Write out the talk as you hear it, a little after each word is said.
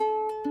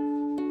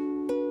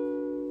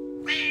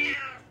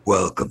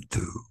Welcome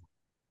to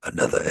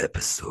another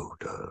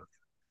episode of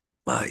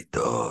My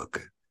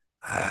Dog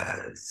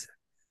Has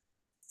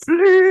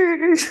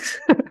Fleas.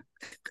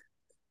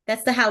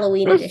 That's the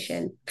Halloween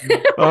edition.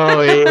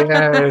 Oh,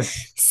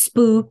 yes.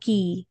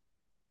 Spooky.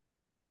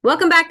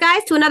 Welcome back,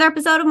 guys, to another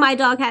episode of My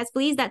Dog Has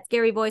Fleas. That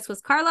scary voice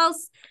was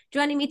Carlos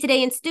joining me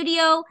today in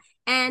studio.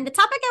 And the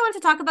topic I want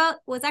to talk about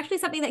was actually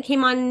something that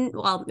came on,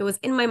 well, it was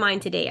in my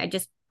mind today.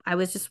 I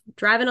was just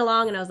driving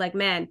along and I was like,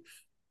 man,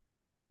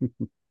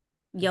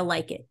 you'll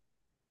like it.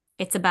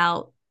 It's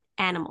about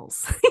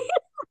animals.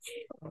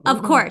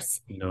 Of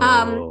course.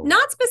 No.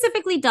 Not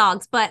specifically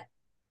dogs, but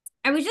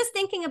I was just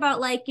thinking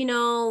about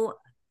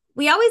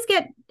we always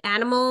get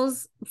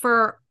animals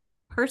for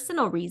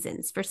personal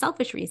reasons, for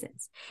selfish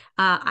reasons.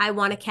 I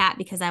want a cat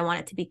because I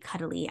want it to be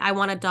cuddly. I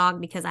want a dog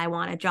because I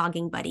want a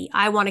jogging buddy.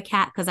 I want a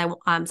cat because I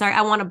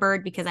want a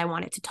bird because I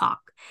want it to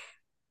talk.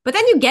 But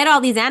then you get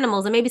all these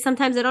animals and maybe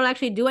sometimes they don't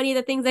actually do any of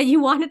the things that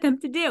you wanted them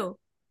to do.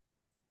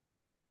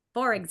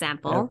 For Yep.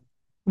 example,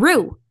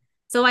 Roux.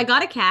 So I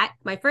got a cat.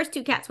 My first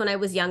two cats when I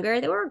was younger,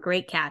 they were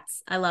great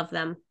cats. I love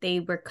them. They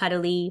were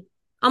cuddly,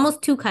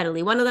 almost too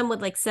cuddly. One of them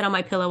would like sit on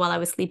my pillow while I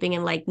was sleeping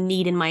and like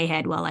knead in my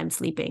head while I'm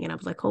sleeping. And I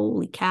was like,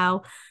 holy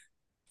cow,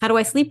 how do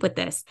I sleep with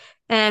this?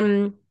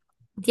 And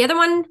the other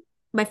one,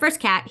 my first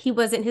cat,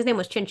 his name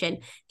was Chin Chin.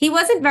 He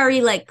wasn't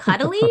very like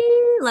cuddly,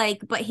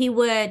 but he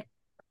would,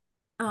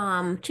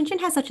 Chin Chin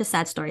has such a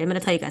sad story. I'm going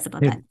to tell you guys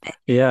about that.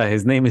 Yeah,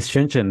 his name is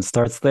Chinchin.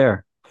 Starts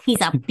there. He's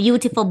a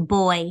beautiful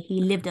boy.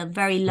 He lived a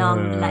very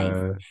long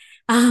life.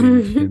 Uh,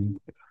 Um, Chinchin.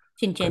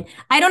 Chin Chin.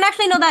 I don't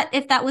actually know that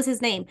if that was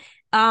his name.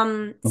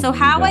 Oh, So me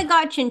how I neither.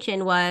 got Chin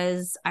Chin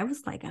was I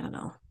was like, I don't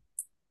know.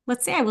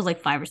 Let's say I was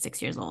like 5 or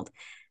 6 years old.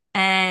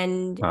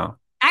 And Wow.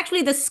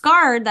 actually the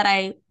scar that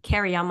I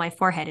carry on my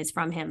forehead is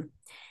from him.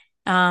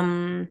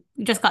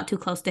 Just got too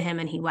close to him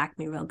and he whacked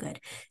me real good.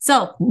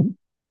 So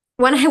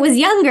when I was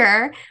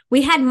younger,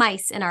 we had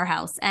mice in our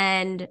house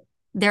and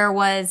there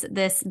was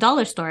this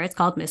dollar store. It's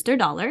called Mr.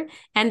 Dollar.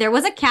 And there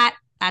was a cat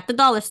at the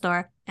dollar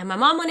store. And my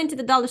mom went into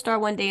the dollar store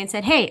one day and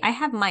said, hey, I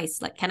have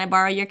mice. Like, can I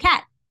borrow your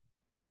cat?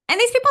 And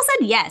these people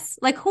said yes.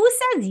 Like, who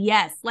says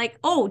yes? Like,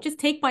 oh, just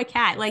take my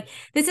cat. Like,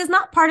 this is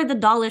not part of the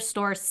dollar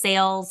store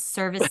sales,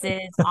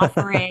 services,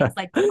 offerings,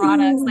 like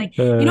products. Like,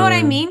 you know what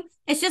I Uh, mean?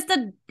 It's just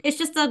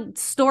a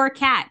store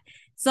cat.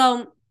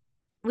 So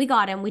we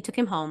got him. We took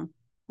him home.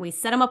 We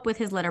set him up with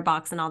his litter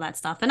box and all that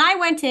stuff. And I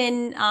went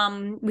in.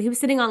 He was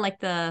sitting on like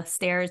the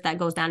stairs that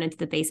goes down into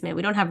the basement.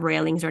 We don't have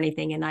railings or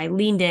anything. And I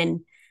leaned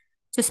in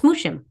to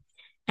smoosh him,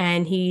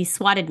 and he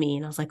swatted me.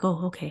 And I was like,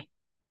 oh, okay,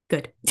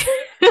 good.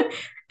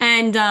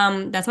 And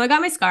that's how I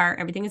got my scar.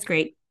 Everything is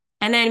great.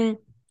 And then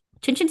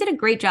Chin Chin did a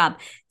great job.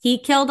 He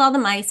killed all the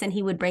mice and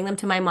he would bring them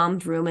to my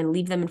mom's room and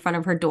leave them in front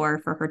of her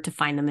door for her to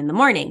find them in the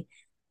morning.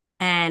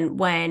 And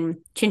when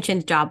Chin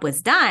Chin's job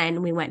was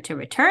done, we went to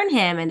return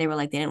him and they were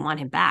like, they didn't want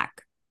him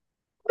back.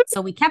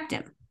 So we kept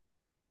him.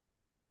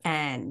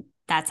 And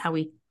that's how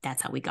we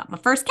got my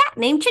first cat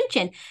named Chin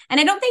Chin. And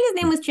I don't think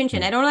his name was Chin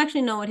Chin. I don't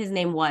actually know what his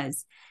name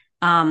was.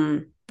 But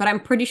I'm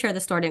pretty sure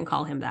the store didn't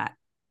call him that.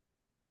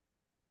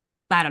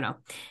 I don't know.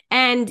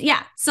 And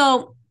yeah,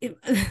 so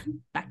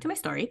back to my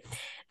story.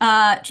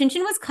 Chin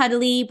Chin was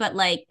cuddly, but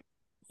like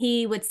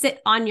he would sit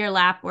on your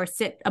lap or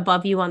sit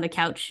above you on the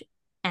couch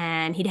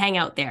and he'd hang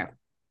out there.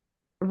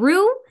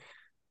 Rue,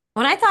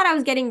 when I thought I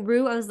was getting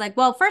Rue, I was like,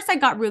 well, first I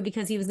got Rue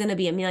because he was going to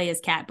be Amelia's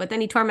cat, but then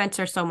he torments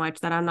her so much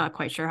that I'm not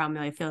quite sure how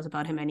Amelia feels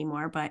about him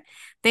anymore. But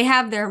they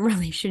have their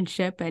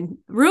relationship and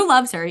Rue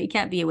loves her. He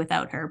can't be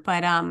without her.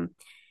 But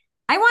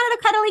I wanted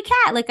a cuddly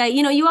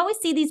cat. You always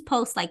see these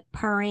posts like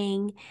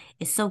purring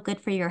is so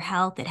good for your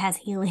health. It has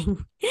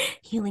healing,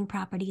 healing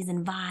properties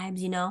and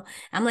vibes.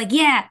 I'm like,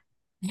 yeah,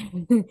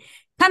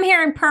 come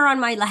here and purr on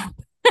my lap.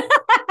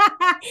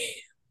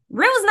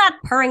 Rue's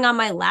not purring on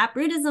my lap.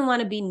 Rue doesn't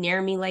want to be near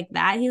me like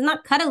that. He's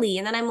not cuddly.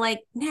 And then I'm like,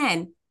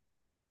 man,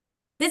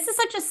 this is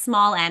such a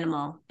small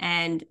animal.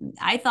 And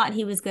I thought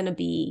he was going to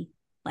be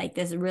like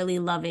this really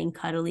loving,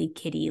 cuddly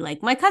kitty.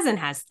 Like my cousin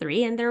has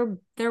three and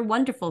they're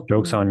wonderful.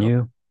 Joke's on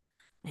you.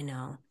 I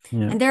know.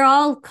 Yeah. And they're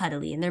all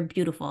cuddly and they're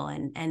beautiful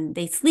and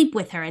they sleep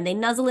with her and they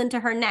nuzzle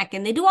into her neck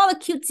and they do all the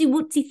cutesy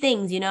wootsy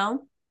things.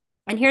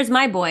 And here's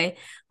my boy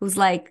who's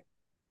like,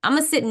 I'm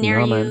gonna sit near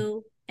No, man.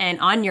 you and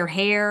on your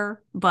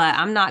hair, but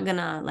I'm not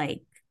gonna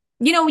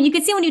you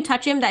can see when you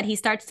touch him that he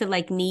starts to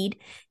like need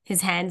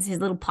his hands,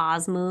 his little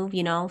paws move.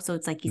 So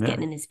it's like he's Yeah.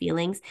 getting in his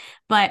feelings.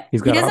 But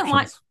He's he got doesn't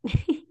want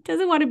options. he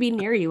doesn't want to be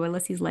near you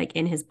unless he's like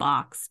in his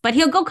box. But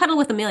he'll go cuddle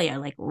with Amelia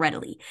like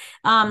readily.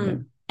 Yeah.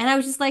 And I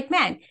was just like,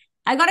 man,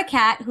 I got a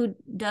cat who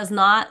does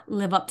not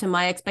live up to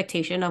my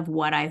expectation of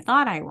what I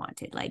thought I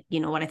wanted,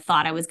 what I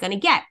thought I was going to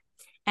get.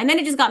 And then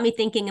it just got me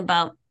thinking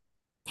about,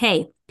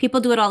 hey,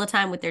 people do it all the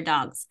time with their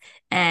dogs.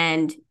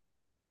 And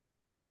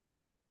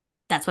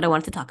that's what I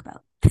wanted to talk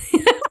about.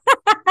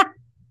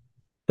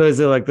 So is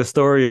it like the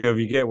story of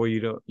you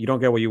don't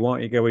get what you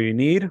want, you get what you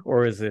need,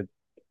 or is it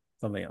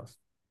something else?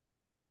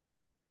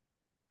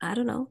 I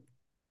don't know.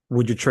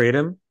 Would you trade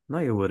him? No,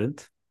 you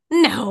wouldn't.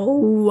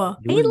 No,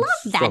 You I wouldn't love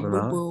swap that him boo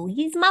out. boo.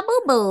 He's my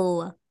boo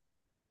boo.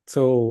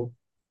 So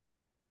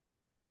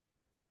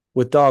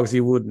with dogs,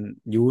 you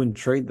wouldn't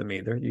trade them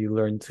either. You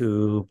learn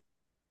to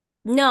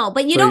No,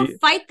 but you so don't you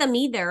fight them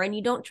either, and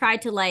you don't try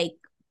to like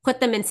put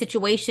them in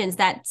situations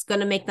that's going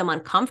to make them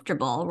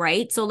uncomfortable,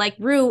 right? So like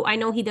Roux, I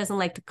know he doesn't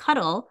like to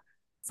cuddle,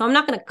 so I'm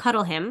not going to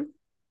cuddle him.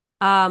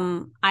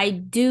 I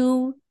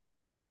do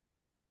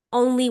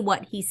only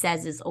what he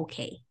says is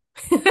okay.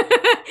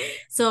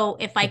 So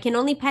if I can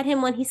only pet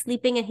him when he's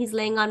sleeping and he's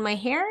laying on my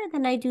hair,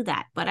 then I do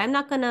that. But I'm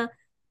not gonna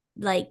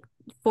like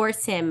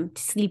force him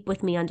to sleep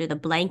with me under the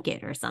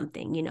blanket or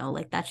something,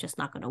 like that's just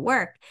not gonna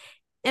work.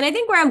 And I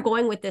think where I'm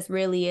going with this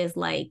really is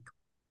like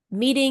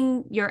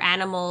meeting your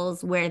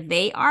animals where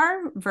they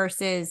are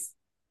versus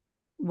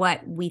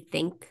what we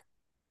think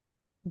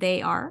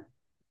they are,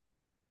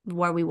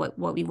 where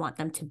what we want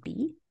them to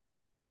be.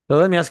 So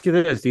let me ask you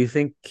this. Do you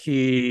think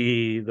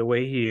the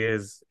way he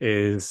is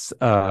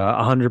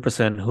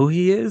 100% who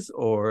he is,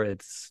 or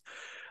it's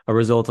a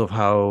result of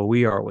how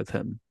we are with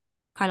him?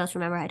 Carlos,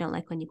 remember, I don't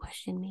like when you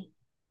question me.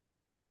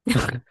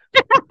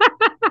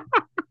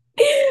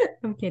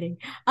 I'm kidding.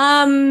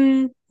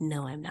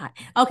 No, I'm not.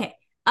 Okay.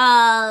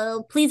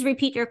 Please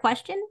repeat your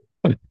question.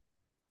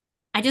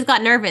 I just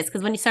got nervous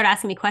because when you start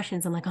asking me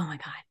questions, I'm like, oh my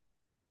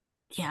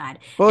God.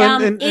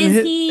 Well, in Is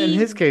his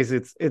he case,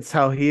 it's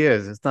how he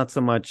is. It's not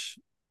so much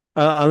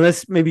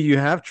unless maybe you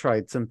have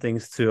tried some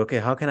things to, okay,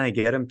 how can I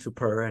get him to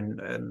purr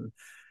and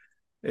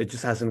it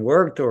just hasn't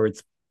worked, or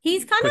it's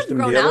he's kind pushed of him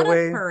grown the other out of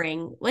way.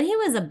 purring. When he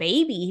was a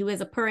baby, he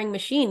was a purring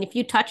machine. If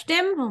you touched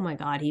him, oh my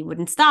God, he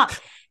wouldn't stop.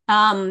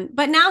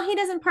 But now he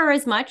doesn't purr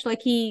as much.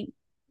 Like he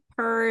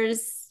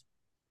purrs,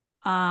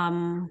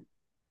 um,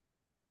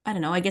 I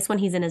don't know, I guess when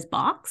he's in his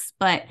box,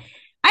 but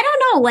I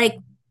don't know, like,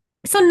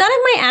 so none of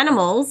my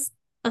animals,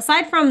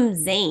 aside from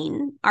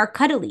Zane, are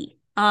cuddly.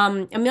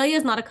 Amelia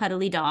is not a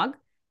cuddly dog.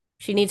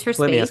 She needs her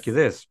Let me ask you space.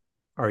 this.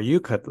 Are you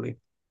cuddly?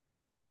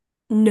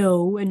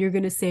 No, and you're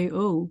gonna say,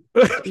 oh,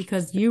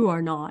 because you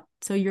are not.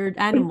 So your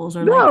animals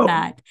are like No,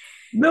 that.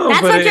 no,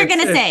 That's but what you're it's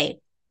gonna it's say.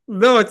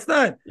 no, it's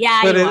not.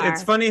 Yeah, But you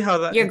it's are. funny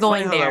how You're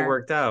going that there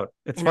worked out.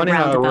 It's in a funny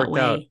how it roundabout worked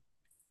out. way.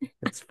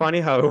 It's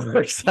funny how it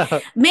works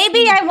out.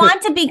 Maybe I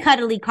want to be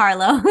cuddly,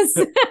 Carlos.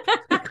 That's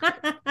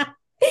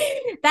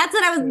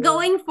what I was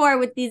going for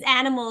with these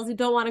animals who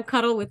don't want to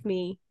cuddle with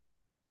me.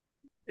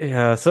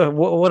 Yeah. So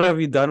what have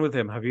you done with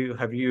him?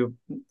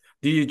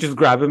 Do you just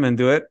grab him and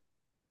do it?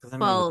 Because I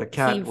mean, with the Well,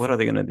 cat, what are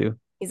they gonna do?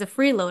 he's a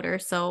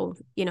freeloader, so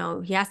he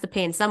has to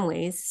pay in some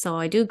ways. So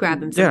I do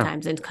grab him Yeah.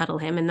 sometimes and cuddle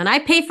him, and then I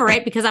pay for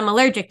it because I'm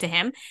allergic to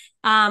him.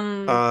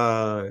 Um,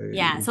 Uh,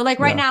 yeah. So like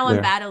right yeah, now, I'm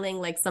there. battling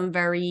like some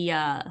very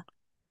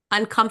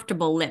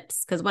uncomfortable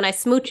lips because when I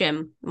smooch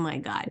him, oh my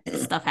God,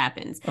 stuff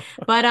happens.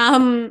 But I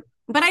Well,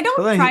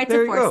 don't then try to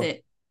there you force go.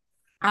 it.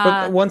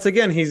 But Uh, once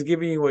again, he's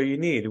giving you what you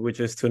need, which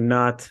is to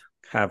not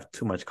have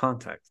too much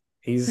contact.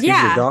 He's your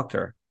yeah,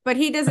 doctor. but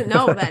he doesn't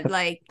know that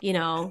like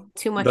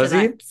too much of Does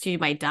he? that she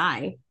might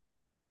die.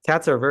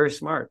 Cats are very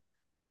smart.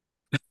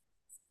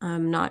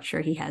 I'm not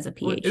sure he has a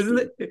Isn't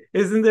PhD. it?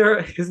 Isn't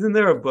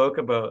there a book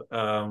about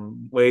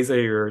ways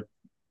that your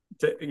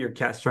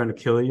cat's trying to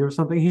kill you or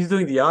something? He's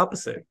doing the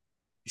opposite.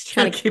 He's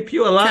trying Trying to to keep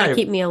you trying to alive.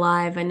 keep me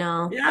alive. I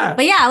know. Yeah.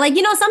 But yeah, like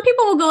some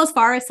people will go as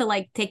far as to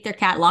like take their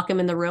cat, lock him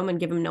in the room, and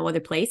give him no other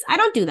place. I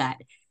don't do that.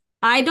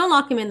 I don't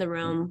lock him in the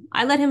room.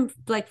 I let him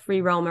like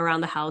free roam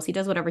around the house. He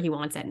does whatever he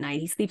wants at night.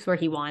 He sleeps where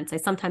he wants. I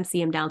sometimes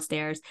see him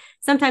downstairs.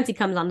 Sometimes he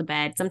comes on the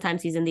bed.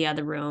 Sometimes he's in the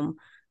other room.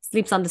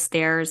 Sleeps on the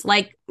stairs.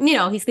 Like,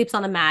 he sleeps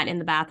on the mat in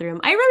the bathroom.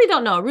 I really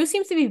don't know. Rue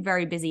seems to be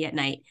very busy at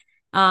night.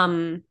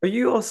 But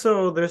you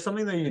also there's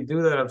something that you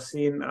do that I've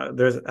seen.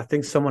 There's I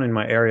think someone in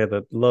my area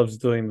that loves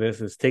doing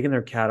this is taking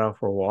their cat out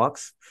for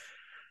walks.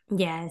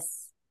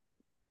 yes.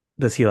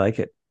 Does he like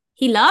it?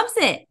 He loves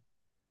it.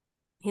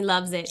 He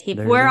loves it. If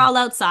There you we're go. all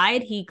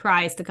outside, he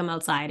cries to come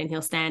outside and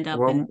he'll stand up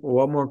and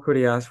What more could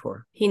he ask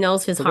for? he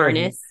knows his So there,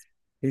 harness.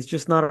 he's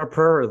just not a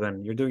purrer.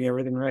 Then you're doing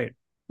everything right.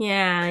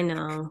 Yeah, I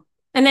know.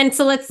 And then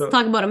so let's So,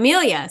 talk about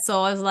Amelia.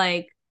 So I was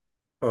like,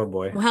 oh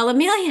boy. well,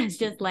 Amelia's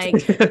just like,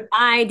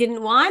 I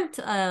didn't want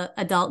a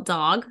adult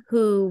dog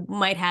who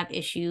might have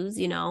issues,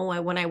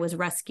 when I was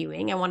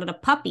rescuing. I wanted a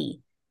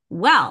puppy.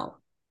 Well,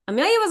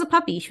 Amelia was a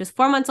puppy. She was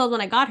 4 months old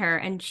when I got her,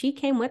 and she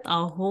came with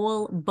a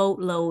whole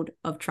boatload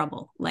of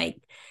trouble. Like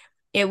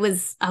I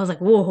was like,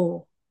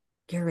 whoa,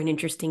 you're an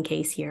interesting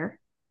case here.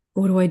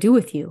 What do I do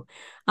with you?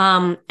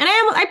 And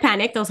I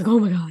panicked. I was like, oh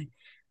my God.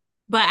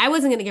 But I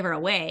wasn't gonna give her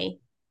away.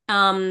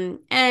 And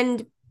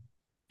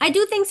I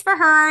do things for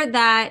her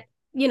that,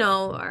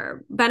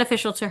 are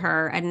beneficial to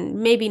her and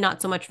maybe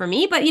not so much for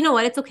me, but you know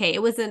what? It's okay.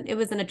 It was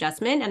an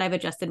adjustment and I've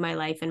adjusted my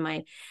life and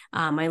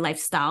my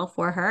lifestyle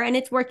for her and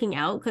it's working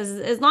out because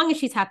as long as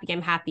she's happy,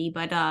 I'm happy.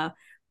 But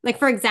like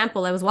for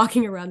example, I was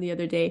walking around the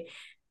other day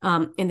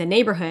in the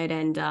neighborhood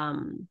and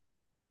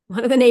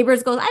one of the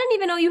neighbors goes, I didn't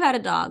even know you had a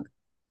dog.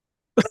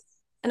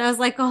 And I was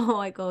like, oh,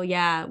 I go,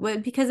 yeah. Well,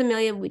 because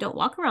Amelia, we don't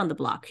walk around the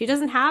block. She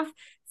doesn't have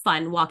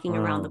fun walking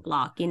around the Oh,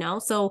 block.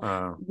 So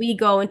uh, we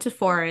go into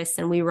forests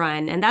and we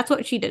run. And that's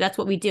what she did. That's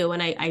what we do.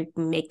 And I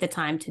make the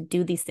time to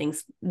do these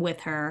things with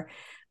her.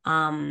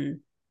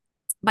 Um,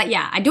 But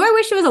yeah, I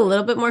wish she was a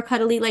little bit more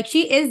cuddly. Like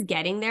she is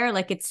getting there.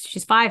 Like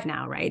she's 5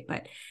 now, right?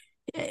 But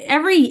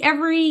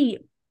every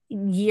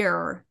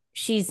year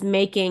she's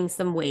making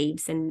some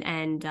waves,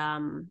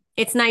 and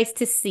it's nice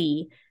to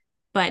see,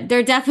 but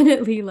they're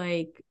definitely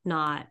like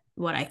not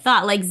what I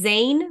thought. Like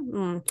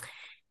Zane,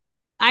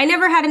 I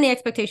never had any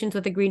expectations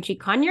with a green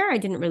cheek conure. I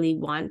didn't really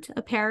want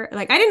a parrot.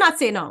 Like I did not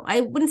say no.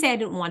 I wouldn't say I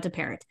didn't want a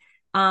parrot.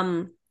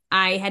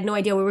 I had no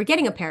idea we were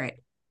getting a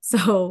parrot.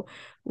 So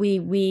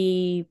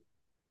we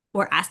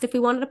were asked if we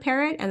wanted a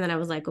parrot, and then I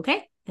was like,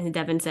 okay. And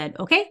Devin said,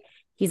 okay.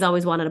 He's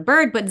always wanted a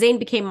bird, but Zane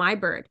became my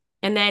bird.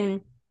 And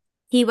then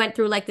he went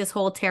through like this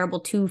whole terrible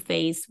two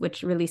phase,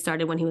 which really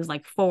started when he was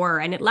like 4,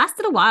 and it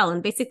lasted a while.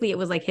 And basically, it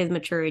was like his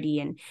maturity,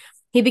 and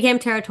he became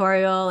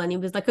territorial, and he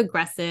was like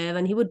aggressive,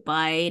 and he would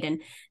bite.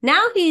 And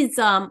now he's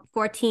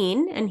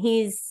 14, and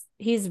he's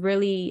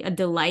really a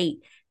delight.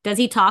 Does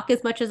he talk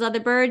as much as other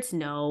birds?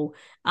 No.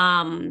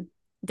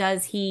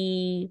 Does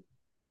he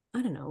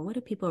I don't know. What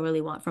do people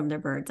really want from their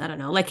birds? I don't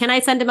know. Like, can I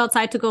send him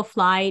outside to go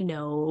fly?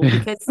 No,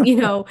 because he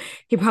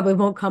probably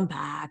won't come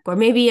back. Or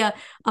maybe a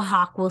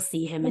hawk will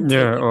see him and take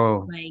Yeah. him.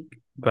 Oh, Like,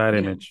 bad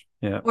you know. image.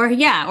 Yeah. Or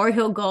yeah, or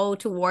he'll go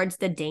towards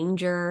the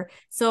danger.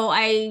 So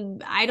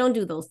I don't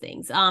do those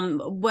things.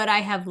 What I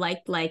have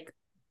like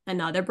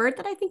another bird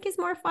that I think is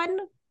more fun,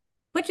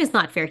 which is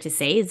not fair to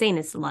say. Zane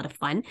is a lot of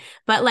fun,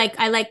 but like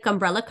I like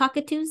umbrella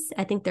cockatoos.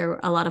 I think they're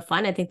a lot of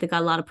fun. I think they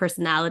got a lot of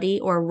personality,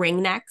 or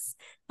ringnecks.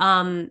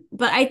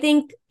 But I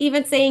think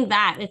even saying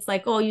that, it's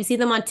like, oh, you see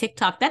them on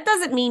TikTok. That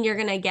doesn't mean you're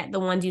gonna get the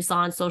ones you saw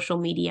on social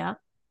media.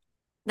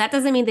 That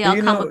doesn't mean they But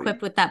all come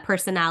equipped with that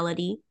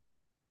personality.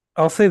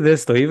 I'll say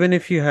this though, even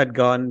if you had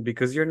gone,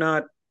 because you're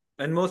not,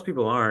 and most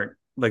people aren't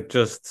like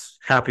just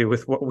happy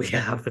with what we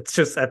have. It's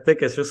just, I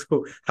think it's just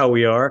how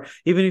we are.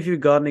 Even if you've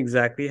gotten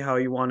exactly how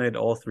you wanted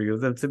all three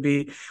of them to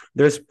be,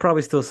 there's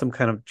probably still some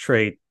kind of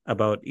trait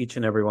about each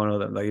and every one of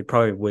them that you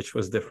probably wish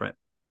was different,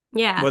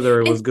 Yeah. whether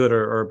it was And good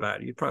or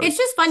bad. You probably, it's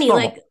just it's funny,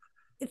 like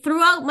normal.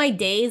 throughout my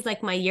days,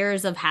 like my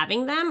years of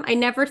having them, I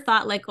never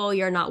thought like, oh,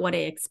 you're not what I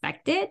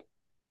expected.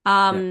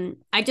 Yeah.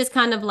 I just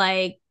kind of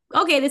like,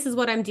 okay, this is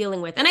what I'm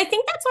dealing with. And I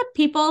think that's what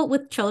people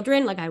with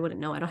children, like I wouldn't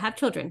know, I don't have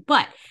children,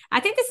 but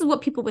I think this is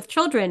what people with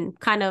children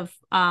kind of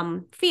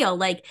feel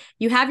like.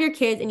 You have your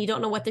kids and you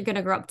don't know what they're going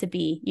to grow up to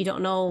be. You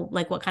don't know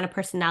like what kind of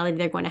personality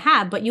they're going to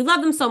have, but you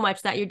love them so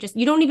much that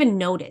you don't even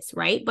notice,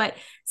 right? But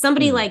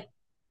somebody Mm. like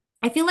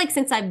I feel like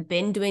since I've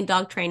been doing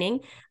dog training,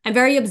 I'm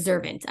very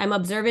observant. I'm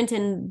observant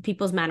in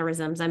people's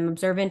mannerisms. I'm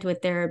observant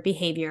with their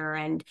behavior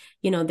and,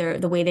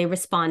 the way they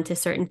respond to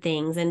certain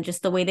things and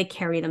just the way they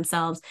carry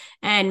themselves.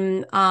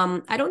 And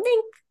I don't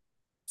think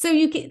so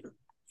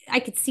I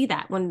could see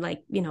that when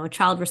like, a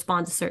child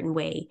responds a certain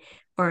way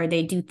or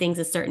they do things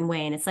a certain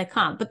way and it's like,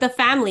 huh, but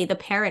the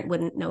parent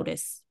wouldn't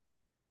notice,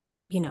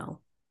 you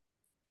know,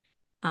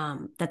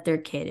 that their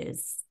kid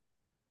is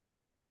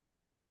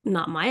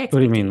not my What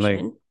do you mean? Like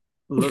expectation.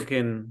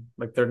 looking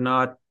like they're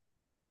not,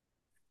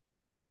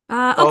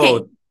 Okay.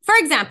 oh, For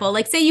example,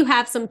 like say you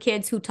have some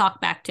kids who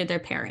talk back to their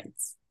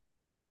parents.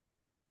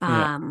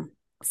 yeah.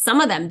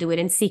 Some of them do it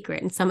in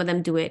secret and some of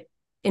them do it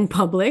in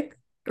public,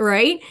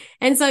 right?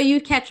 And so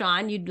you'd catch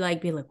on, you'd like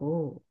be like,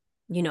 oh,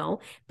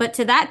 but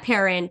to that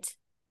parent,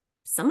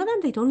 some of them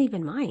they don't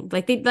even mind.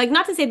 Like they like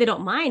not to say they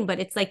don't mind, but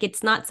it's like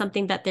it's not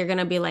something that they're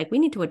gonna be like, we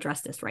need to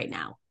address this right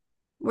now.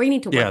 We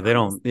need to Yeah. work They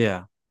on this. don't.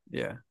 Yeah.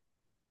 Yeah.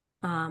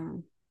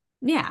 Um,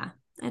 yeah,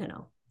 I don't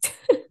know.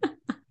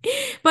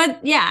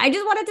 But yeah, I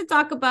just wanted to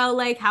talk about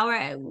like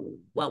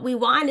what we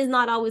want is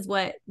not always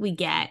what we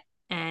get.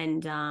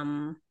 And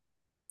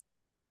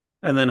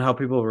And then how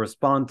people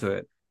respond to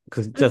it.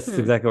 Because just mhm.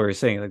 exactly what you're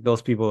saying. Like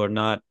those people are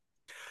not,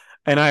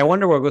 and I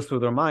wonder what goes through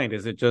their mind.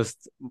 Is it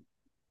just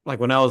like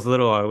when I was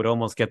little, I would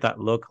almost get that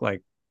look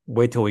like,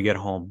 wait till we get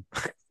home.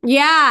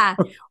 Yeah.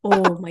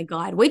 Oh my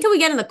God. Wait till we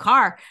get in the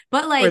car.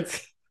 But like,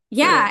 It's,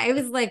 yeah. yeah, it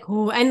was like,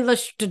 oh, and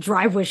the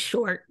drive was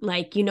short,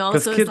 like,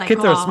 Because so it's like,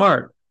 kids are oh,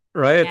 smart,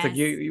 right? It's like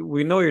yes.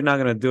 we know you're not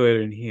going to do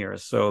it in here.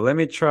 So let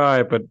me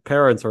try, but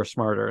parents are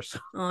smarter. So,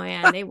 Oh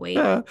yeah, and they wait.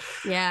 yeah.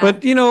 Yeah.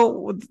 But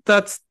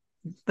that's,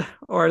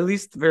 or at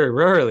least very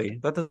rarely,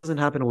 that doesn't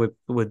happen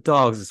with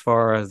dogs as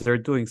far as they're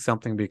doing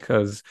something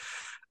because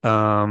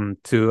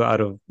to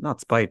out of not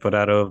spite but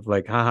out of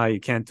like haha you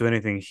can't do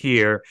anything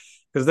here,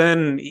 because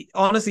then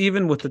honestly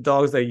even with the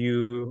dogs that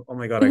you, oh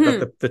my god, I got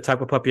Hmm. the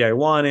type of puppy I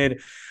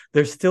wanted,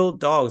 there's still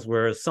dogs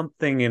where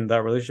something in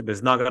that relationship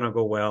is not going to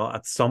go well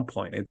at some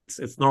point.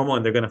 It's normal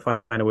and they're going to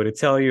find a way to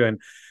tell you, and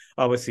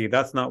obviously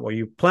that's not what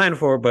you plan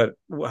for, but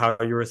how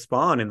you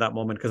respond in that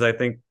moment. Because I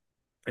think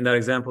in that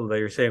example that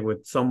you're saying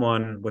with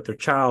someone with their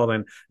child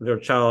and their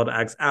child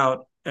acts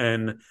out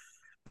and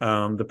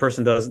the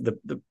person does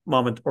the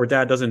mom or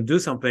dad doesn't do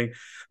something,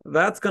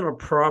 that's going to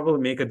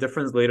probably make a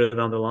difference later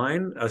down the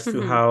line as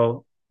to Hmm.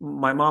 how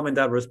my mom and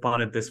dad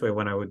responded this way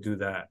when I would do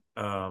that.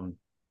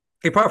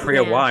 You probably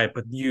forget Yeah. why,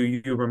 but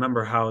you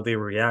remember how they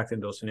react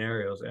in those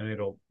scenarios, and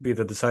it'll be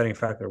the deciding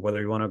factor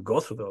whether you want to go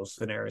through those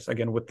scenarios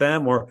again with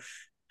them, or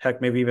heck,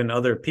 maybe even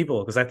other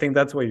people. Because I think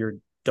that's what your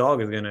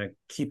dog is gonna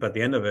keep at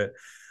the end of it.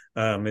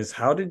 is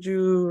how did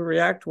you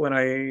react when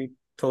I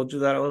told you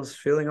that I was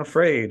feeling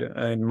afraid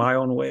in my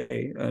own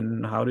way,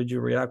 and how did you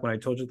react when I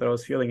told you that I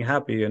was feeling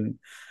happy? And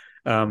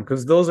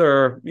because those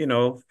are,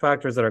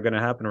 factors that are going to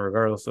happen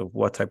regardless of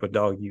what type of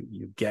dog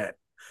you get.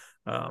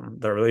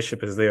 The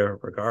relationship is there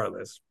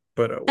regardless.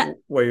 But That,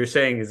 what you're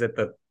saying is that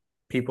the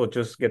people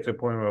just get to a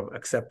point of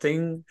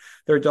accepting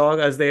their dog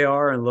as they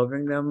are and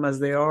loving them as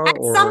they are,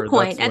 or that's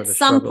where at the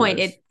some struggle point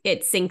is.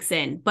 it sinks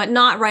in, but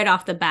not right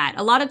off the bat.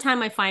 A lot of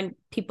time I find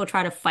people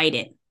try to fight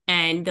it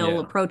and they'll Yeah.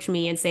 approach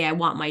me and say, I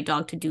want my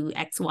dog to do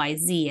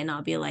XYZ. And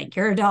I'll be like,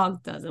 your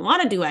dog doesn't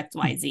want to do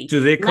XYZ. Do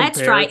they Let's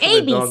compare try to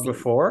the dog ABC.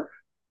 before,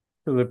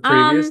 to the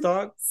previous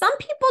dog? Some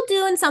people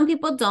do and some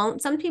people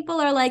don't. Some people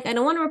are like, I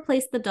don't want to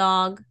replace the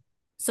dog.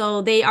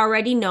 So they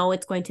already know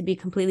it's going to be a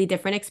completely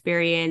different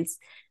experience.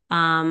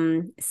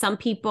 Some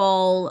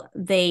people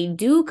they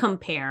do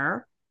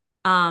compare.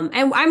 And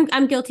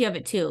I'm guilty of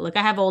it too. Like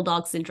I have old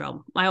dog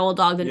syndrome. My old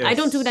dog, and I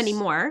don't do it Yes.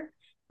 anymore.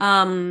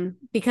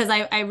 Because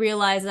I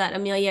realize that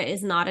Amelia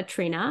is not a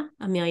Trina.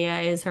 Amelia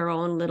is her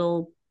own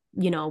little,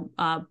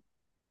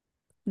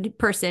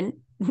 person,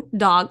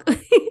 dog.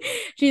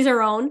 She's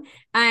her own.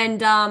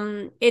 And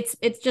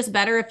it's just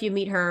better if you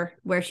meet her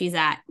where she's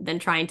at than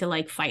trying to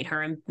like fight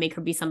her and make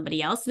her be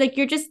somebody else. Like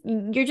you're just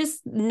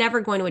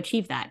never going to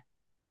achieve that.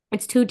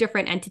 It's two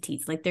different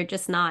entities. Like they're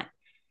just not,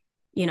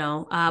 but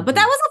that Mhm.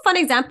 was a fun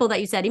example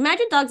that you said.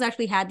 Imagine dogs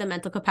actually had the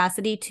mental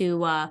capacity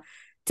to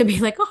be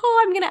like,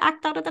 oh, I'm gonna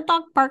act out at the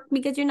dog park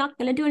because you're not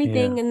gonna do Yeah.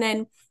 anything. And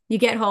then you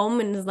get home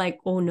and it's like,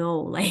 oh no,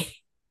 like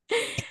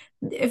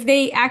if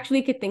they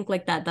actually could think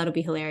like that, that'll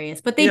be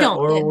hilarious. But they Yeah, don't.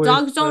 or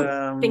Dogs with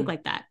don't think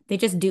like that. They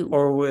just do.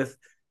 or with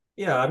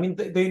yeah, I mean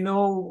they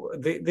know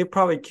they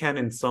probably can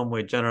in some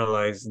way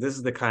generalize this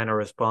is the kind of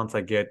response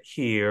I get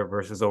here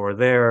versus over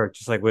there.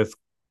 Just like with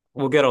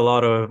we'll get a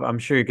lot of I'm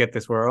sure you get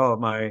this where oh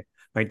my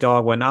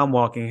dog when I'm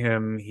walking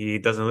him he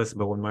doesn't listen,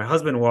 but when my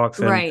husband walks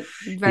him Right.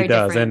 he Very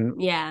does. different.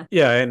 And Yeah.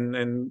 yeah,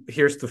 and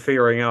here's to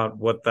figuring out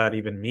what that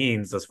even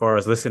means as far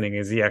as listening.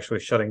 Is he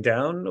actually shutting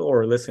down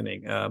or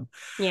listening?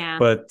 Yeah.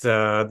 But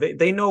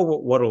they know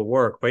what'll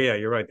work. But yeah,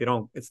 you're right. They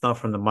don't. It's not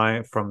from the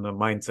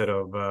mindset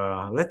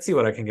of let's see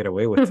what I can get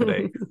away with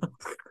today.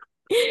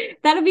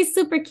 That'd be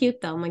super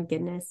cute though. My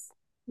goodness.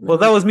 Well,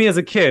 That'd that be was me as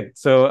a kid.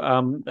 So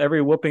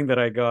every whooping that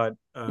I got,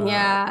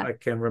 yeah. I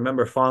can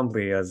remember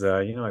fondly as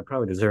I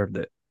probably deserved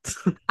it.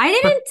 I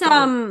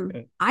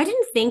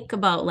didn't think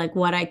about like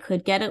what I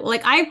could get.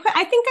 Like I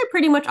think I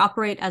pretty much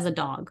operate as a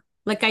dog.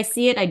 Like I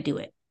see it, I do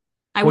it.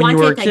 I When you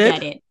want were a it, I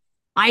get kid? it.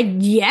 I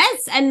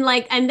yes, and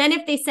then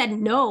if they said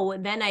no,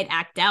 then I'd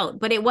act out.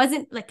 But it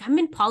wasn't like I'm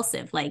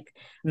impulsive. Like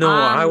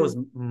No, I was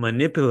um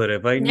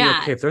manipulative. I knew,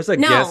 yeah. okay, if there's a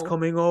guest No.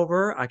 coming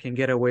over, I can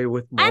get away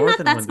with I'm more not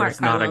than that when smart,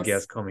 there's not a Carlos.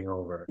 guest coming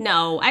over.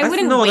 No, I That's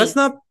wouldn't no, wait.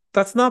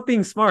 that's not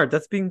being smart.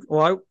 That's being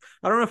well,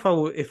 I don't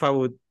know if I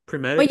would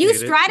But you premeditate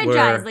it strategize,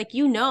 where like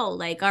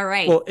like, all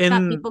right, well we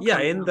got in people yeah,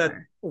 coming in that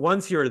over.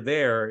 once you're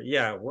there,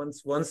 yeah,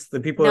 once the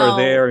people are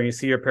there No. and you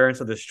see your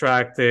parents are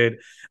distracted,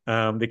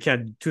 they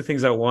can't do two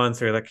things at once.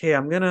 They're like, hey,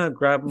 I'm gonna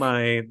grab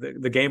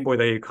the Game Boy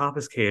that you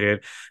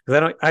confiscated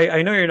because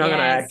I know you're not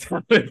gonna Yes. act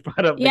out in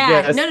front of the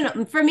Yeah. guest.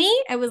 No. For me,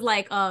 it was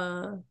like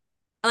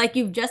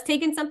you've just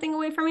taken something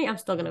away from me. I'm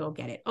still gonna go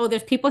get it. Oh,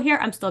 there's people here.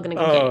 I'm still gonna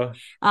go get it.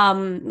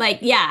 Oh Like,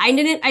 yeah,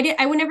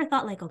 I would never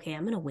thought like, okay,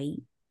 I'm gonna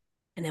wait.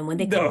 And then when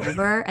they come no.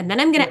 over, and then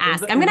I'm gonna Yeah,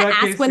 ask. I'm in gonna that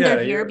ask case, when they're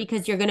yeah, here you're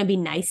because you're gonna be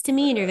nice to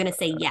me and you're gonna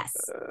say yes.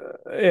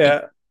 Like,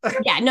 yeah.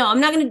 yeah, no, I'm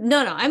not gonna no.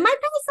 And my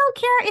parents don't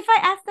care if I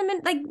ask them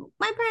and like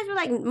my parents were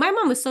like, my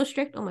mom was so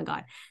strict. Oh my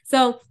God.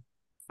 So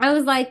I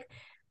was like,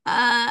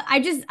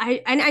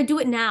 I do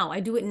it now. I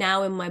do it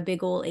now in my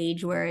big old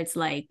age where it's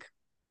like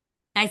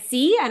I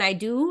see and I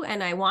do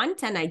and I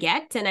want and I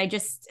get and I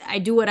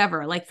do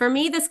whatever. Like for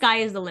me, the sky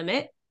is the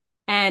limit.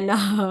 And I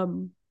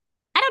don't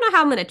know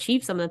how I'm gonna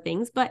achieve some of the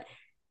things, but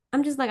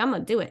I'm just like, I'm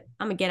gonna do it.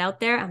 I'm gonna get out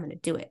there, I'm gonna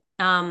do it.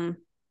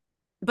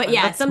 But And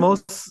yeah,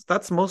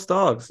 that's most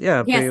dogs.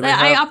 Yeah, yes, they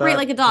I have operate that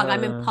like a dog.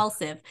 I'm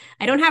impulsive.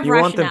 I don't have you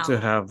want them to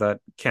rationale. have that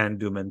can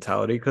do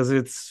mentality because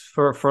it's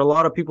for a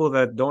lot of people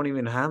that don't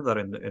even have that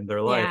in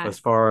their life Yeah. as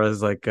far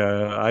as like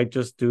I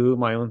just do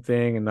my own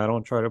thing and I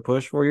don't try to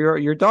push or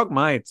your dog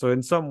might. So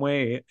in some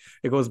way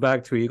it goes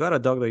back to you got a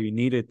dog that you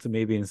needed to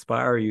maybe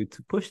inspire you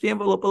to push the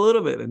envelope a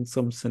little bit in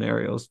some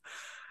scenarios.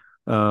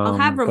 I'll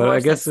have But I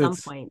remorse at guess some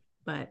it's point,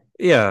 but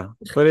yeah,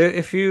 but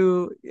if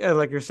you, yeah,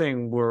 like you're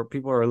saying, where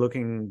people are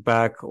looking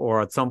back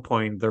or at some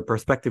point their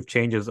perspective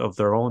changes of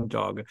their own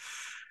dog,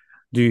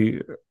 do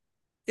you,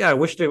 yeah, I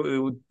wish they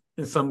would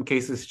in some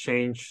cases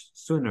change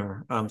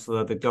sooner, so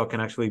that the dog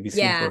can actually be seen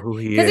for yeah. who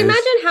he Because is.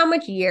 imagine how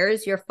much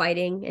years you're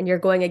fighting and you're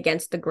going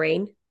against the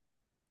grain,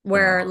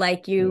 where Oh,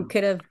 like you yeah.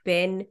 could have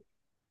been,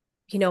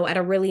 at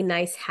a really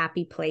nice,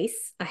 happy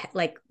place,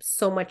 like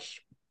so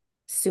much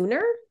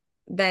sooner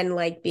than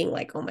like being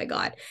like, oh my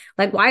God,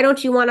 like, why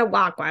don't you want to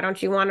walk? Why don't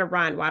you want to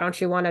run? Why don't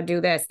you want to do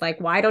this? Like,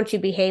 why don't you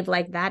behave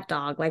like that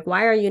dog? Like,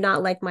 why are you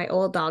not like my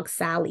old dog,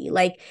 Sally?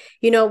 Like,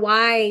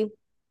 why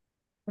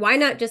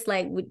not just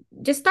like,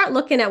 just start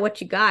looking at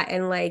what you got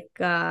and like,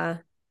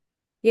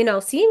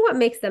 seeing what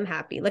makes them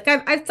happy. Like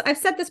I've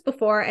said this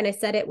before, and I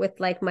said it with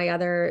like my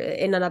other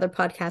in another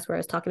podcast where I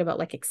was talking about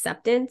like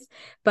acceptance,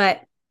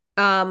 but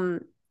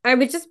um I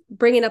was just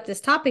bringing up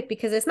this topic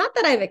because it's not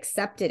that I've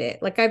accepted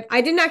it. Like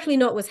I didn't actually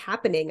know it was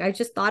happening. I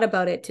just thought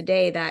about it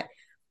today that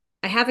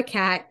I have a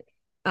cat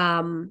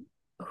um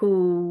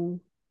who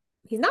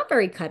he's not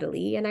very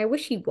cuddly and I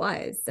wish he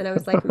was. And I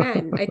was like,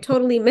 man, I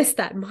totally missed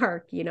that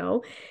mark.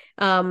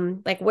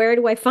 Like where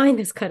do I find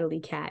this cuddly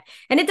cat?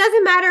 And it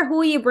doesn't matter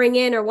who you bring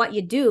in or what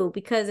you do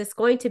because it's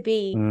going to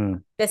be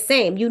Mm. the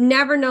same. You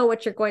never know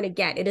what you're going to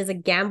get. It is a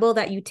gamble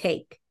that you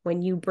take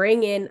when you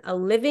bring in a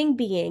living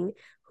being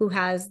who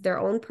has their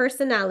own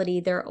personality,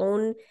 their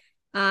own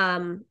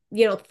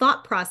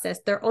thought process,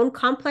 their own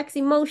complex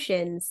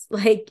emotions.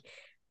 Like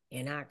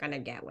you're not going to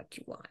get what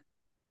you want.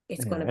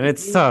 It's Yeah, going to and be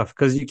it's you tough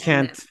because and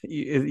them.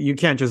 you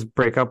can't just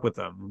break up with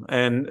them.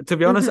 And to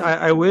be honest,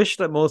 Mm-hmm. I wish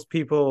that most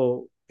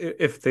people,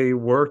 if they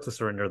were to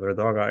surrender their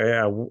dog,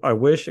 I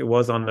wish it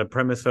was on the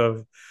premise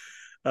of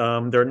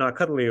they're not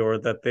cuddly, or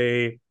that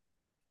they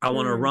I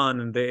want to Mm,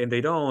 run and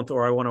they don't,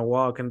 or I want to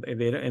walk and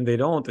they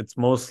don't. It's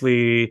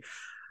mostly,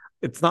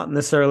 it's not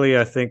necessarily,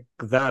 I think,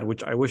 that,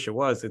 which I wish it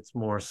was. It's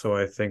more so,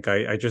 I think,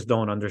 I just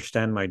don't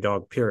understand my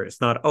dog, period.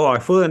 It's not, oh, I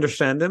fully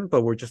understand him,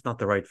 but we're just not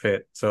the right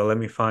fit. So let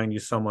me find you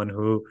someone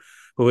who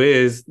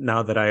is,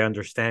 now that I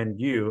understand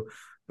you.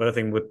 But I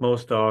think with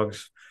most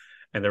dogs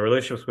and their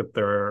relationships with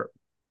their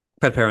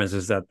pet parents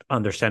is that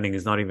understanding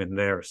is not even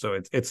there. So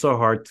it's so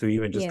hard to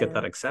even just get yeah.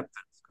 that acceptance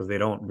because they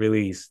don't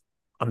really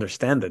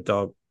understand the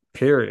dog,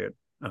 period.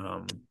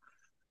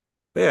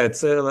 Yeah,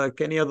 it's like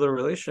any other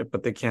relationship,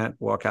 but they can't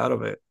walk out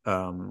of it.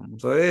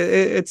 So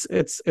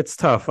it's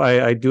tough.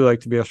 I do like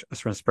to be as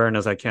transparent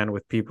as I can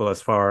with people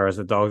as far as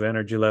the dog's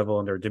energy level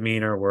and their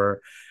demeanor. Where,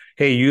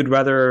 hey, you'd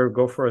rather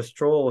go for a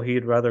stroll,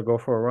 he'd rather go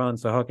for a run.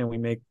 So how can we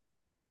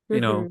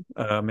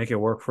Mm-hmm. make it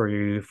work for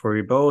you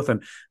both?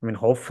 And I mean,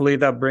 hopefully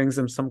that brings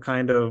them some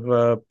kind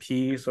of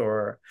peace,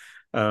 or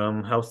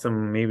helps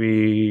them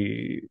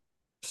maybe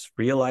just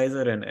realize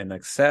it and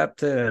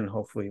accept it and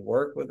hopefully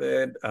work with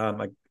it.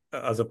 Like,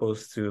 as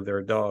opposed to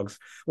their dogs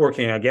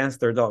working against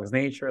their dog's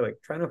nature, like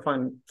trying to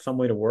find some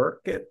way to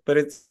work it, but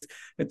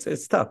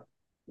it's tough.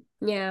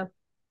 Yeah,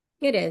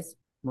 it is.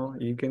 Well,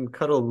 you can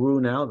cuddle Roux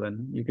now,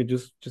 then you could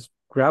just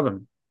grab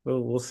him.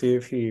 We'll see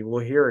if he will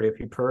hear it, if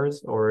he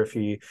purrs or if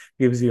he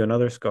gives you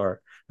another scar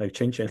like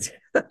Chin Chin.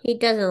 He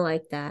doesn't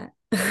like that.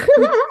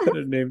 Put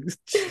a name.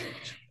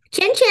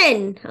 Chin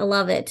Chin. I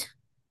love it.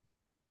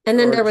 And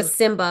then Or there was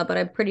Simba, but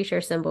I'm pretty sure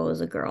Simba was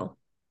a girl.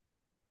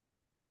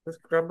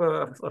 just grab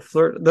a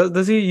flirt.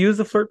 Does he use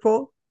the flirt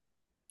pole?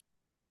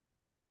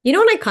 When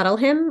I cuddle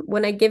him,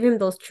 when I give him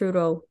those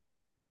churro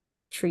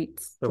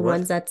treats, The the what?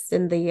 ones that's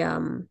in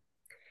the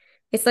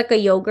it's like a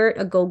yogurt,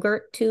 a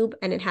Go-Gurt tube,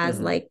 and it has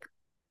Mm-hmm. like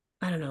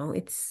I don't know,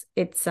 it's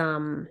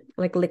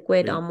like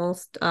liquid Wait,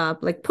 almost,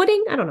 like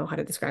pudding. I don't know how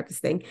to describe this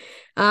thing.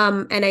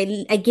 And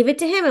I give it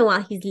to him, and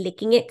while he's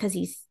licking it, because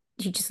he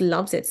just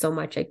loves it so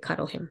much, I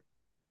cuddle him.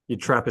 you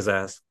trap his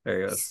ass.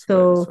 There you go. That's what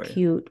it So is. Way.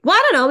 cute. Well,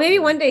 I don't know. Maybe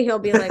Yeah. one day he'll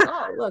be like,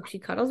 "Oh, look, she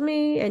cuddles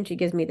me and she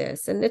gives me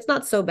this." And it's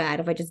not so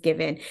bad if I just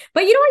give in.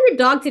 But you don't want your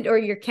dog to, or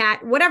your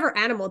cat, whatever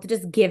animal, to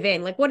just give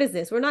in. Like, what is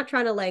this? We're not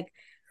trying to like,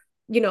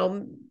 you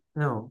know,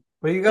 No,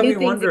 but you got do me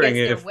things wondering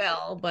against their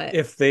will. But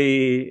if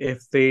they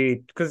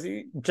because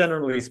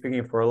generally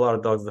speaking, for a lot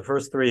of dogs, the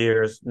first 3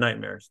 years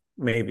nightmares,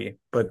 maybe,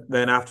 but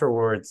then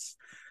afterwards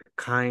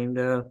kind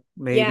of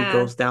maybe yeah,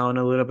 goes down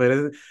a little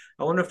bit.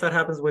 I wonder if that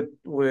happens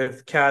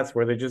with cats,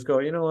 where they just go,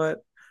 you know what,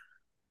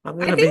 I'm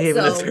I gonna think behave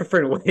in a so.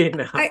 different way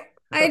now.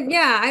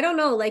 Yeah, I don't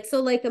know. Like,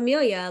 so like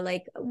Amelia,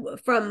 like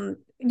from,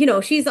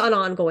 she's an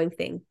ongoing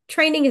thing.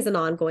 Training is an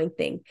ongoing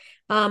thing.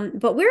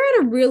 But we're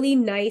at a really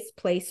nice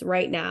place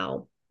right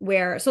now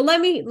where, so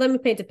let me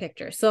paint a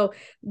picture. So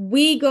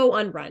we go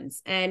on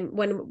runs. And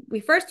when we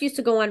first used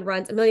to go on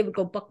runs, Amelia would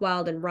go buck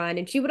wild and run,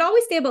 and she would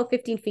always stay about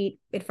 15 feet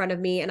in front of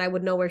me, and I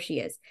would know where she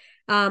is.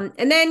 And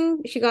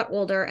then she got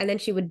older, and then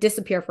she would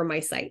disappear from my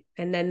sight.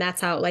 And then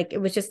that's how, like,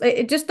 it was just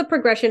the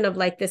progression of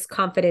like this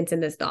confidence in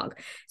this dog.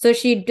 So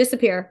she'd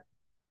disappear,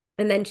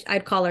 and then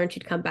I'd call her and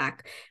she'd come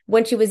back.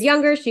 When she was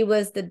younger, she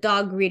was the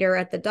dog greeter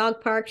at the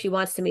dog park. She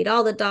wants to meet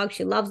all the dogs.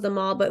 She loves them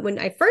all. But when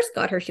I first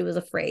got her, she was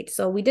afraid.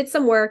 So we did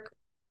some work.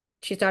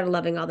 She started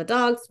loving all the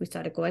dogs. We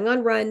started going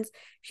on runs.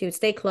 She would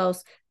stay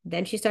close.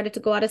 Then she started to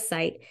go out of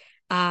sight.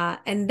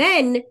 And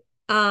then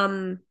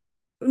now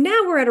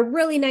we're at a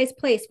really nice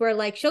place where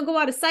like she'll go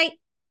out of sight,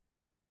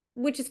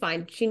 which is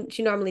fine.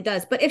 She normally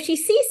does. But if she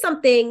sees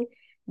something,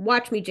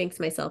 watch me jinx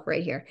myself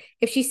right here.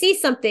 If she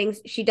sees something,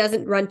 she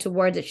doesn't run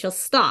towards it. She'll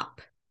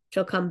stop.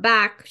 She'll come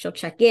back. She'll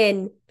check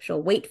in.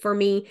 She'll wait for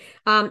me.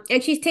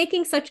 And she's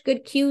taking such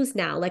good cues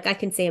now. Like I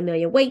can say,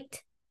 Amelia,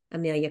 wait.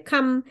 Amelia,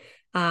 come.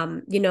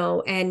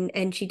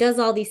 And she does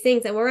all these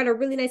things. And we're at a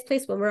really nice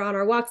place when we're on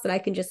our walks that I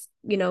can just,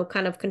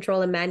 kind of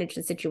control and manage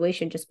the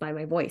situation just by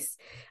my voice.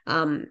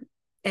 Um,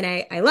 and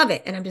I love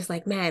it. And I'm just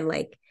like, man,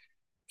 like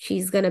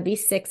she's gonna be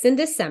 6 in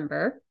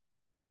December,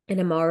 and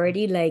I'm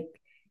already like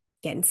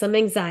getting some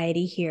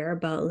anxiety here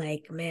about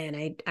like,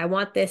 man, I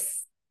want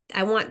this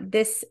I want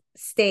this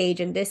stage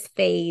and this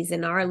phase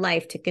in our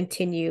life to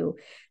continue,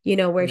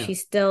 where Yeah.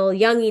 she's still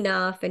young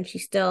enough and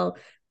she's still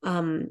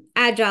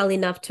agile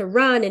enough to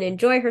run and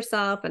enjoy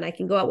herself, and I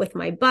can go out with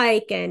my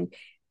bike, and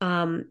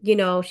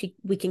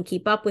we can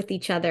keep up with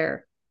each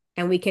other,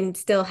 and we can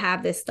still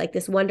have this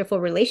wonderful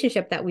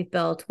relationship that we've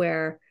built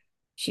where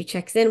she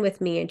checks in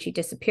with me and she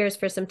disappears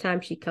for some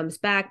time, she comes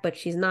back, but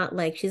she's not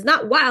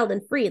wild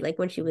and free like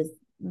when she was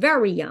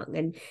very young,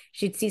 and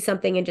she'd see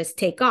something and just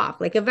take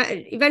off. Like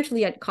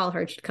eventually I'd call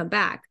her and she'd come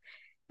back.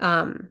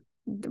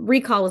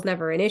 Recall was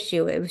never an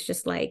issue. It was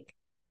just like,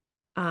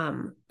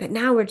 but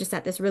now we're just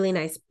at this really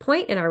nice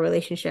point in our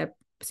relationship,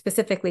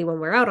 specifically when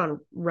we're out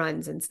on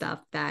runs and stuff,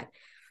 that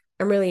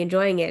I'm really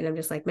enjoying it. And I'm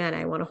just like, man,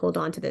 I want to hold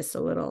on to this a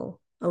little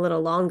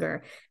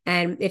longer.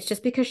 And it's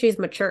just because she's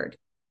matured,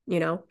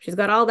 she's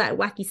got all that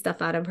wacky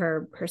stuff out of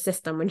her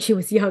system when she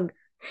was young.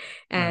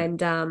 Right.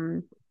 And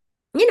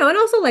and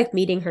also like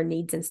meeting her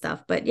needs and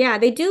stuff. But yeah,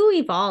 they do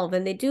evolve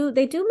and they do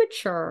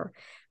mature.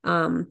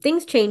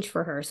 Things change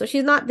for her. So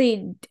she's not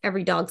the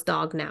every dog's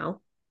dog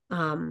now.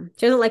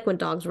 She doesn't like when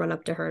dogs run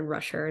up to her and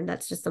rush her. And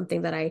that's just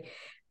something that I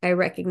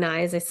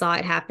recognize. I saw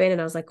it happen and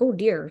I was like, oh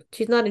dear,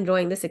 she's not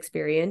enjoying this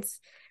experience.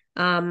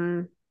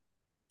 And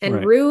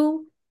Right.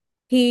 Roux,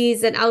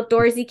 he's an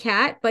outdoorsy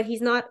cat, but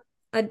he's not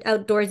an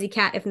outdoorsy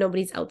cat if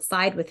nobody's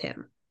outside with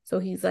him. So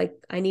he's like,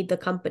 I need the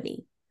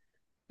company.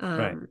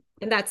 Right.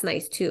 And that's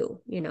nice too,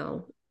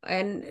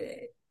 and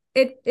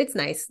it's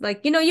nice.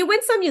 Like, you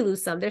win some, you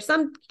lose some. There's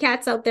some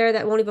cats out there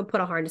that won't even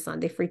put a harness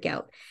on. They freak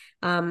out.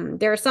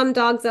 There are some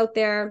dogs out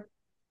there,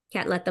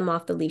 can't let them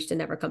off the leash to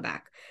never come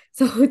back.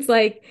 So it's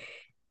like,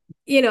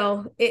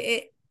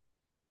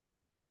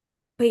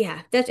 but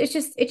yeah,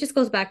 it just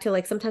goes back to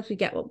like, sometimes we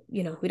get what,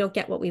 we don't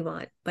get what we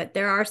want, but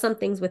there are some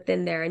things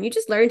within there and you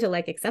just learn to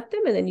like accept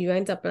them. And then you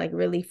end up like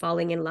really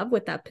falling in love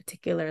with that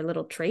particular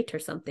little trait or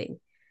something.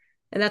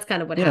 And that's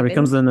kind of what Yeah, happened.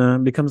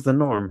 becomes the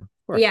norm. Of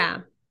course. Yeah.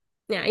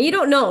 Yeah. You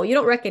don't know. You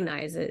don't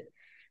recognize it.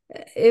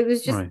 It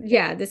was just, Right.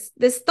 yeah, this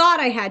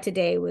thought I had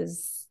today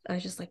was, I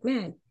was just like,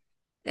 man.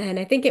 And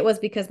I think it was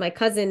because my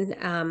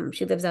cousin,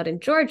 she lives out in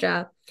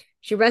Georgia.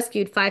 She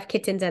rescued 5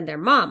 kittens and their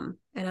mom.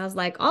 And I was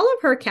like, all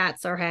of her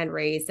cats are hand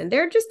raised and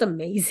they're just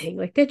amazing.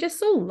 Like they're just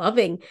so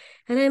loving.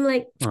 And I'm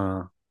like,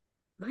 Uh,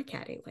 my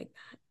cat ain't like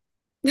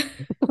that.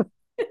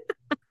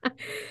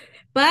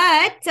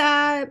 But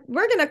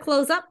we're going to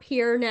close up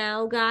here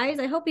now, guys.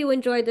 I hope you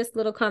enjoyed this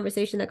little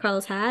conversation that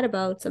Carlos had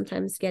about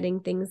sometimes getting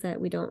things that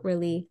we don't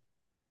really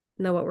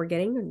know what we're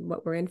getting and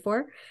what we're in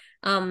for.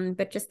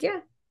 But just, yeah.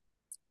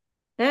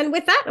 And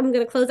with that, I'm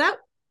going to close out.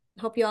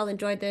 Hope you all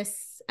enjoyed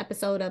this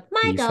episode of My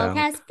Peace Dog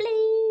Has out.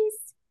 Fleas.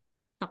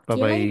 Talk Bye to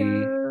you bye.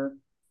 later.